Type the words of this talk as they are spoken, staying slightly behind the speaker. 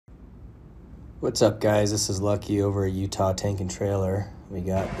What's up, guys? This is Lucky over at Utah Tank and Trailer. We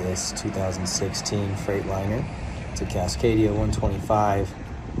got this 2016 Freightliner. It's a Cascadia 125.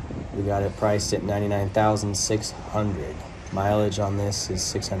 We got it priced at $99,600. Mileage on this is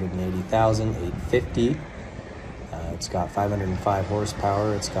 680,850. It's got 505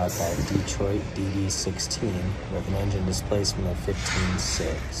 horsepower. It's got that Detroit DD16 with an engine displacement of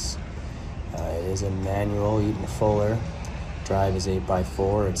 15.6. It is a manual Eaton Fuller. Drive is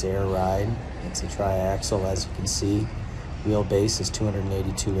 8x4. It's air ride. It's a tri-axle, as you can see. Wheelbase is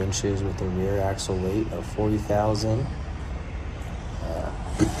 282 inches with a rear axle weight of 40,000.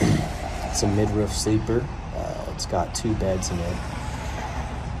 It's a mid-roof sleeper. It's got 2 beds in it.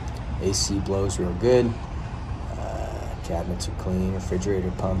 AC blows real good. Cabinets are clean.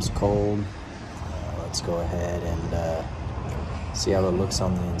 Refrigerator pump's cold. Let's go ahead and see how it looks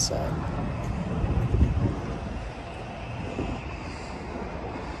on the inside.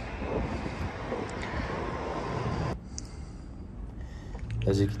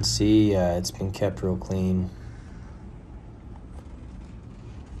 As you can see, it's been kept real clean.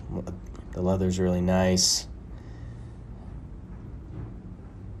 The leather's really nice.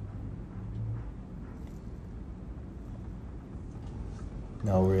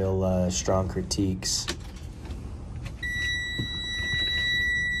 No real strong critiques.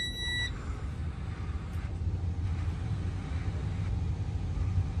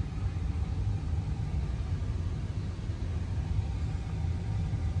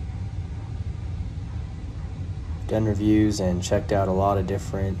 Done reviews and checked out a lot of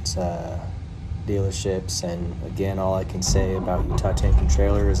different dealerships, and again, all I can say about Utah Tank and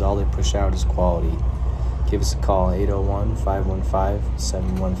Trailer is all they push out is quality. Give us a call,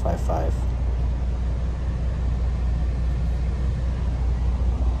 801-515-7155.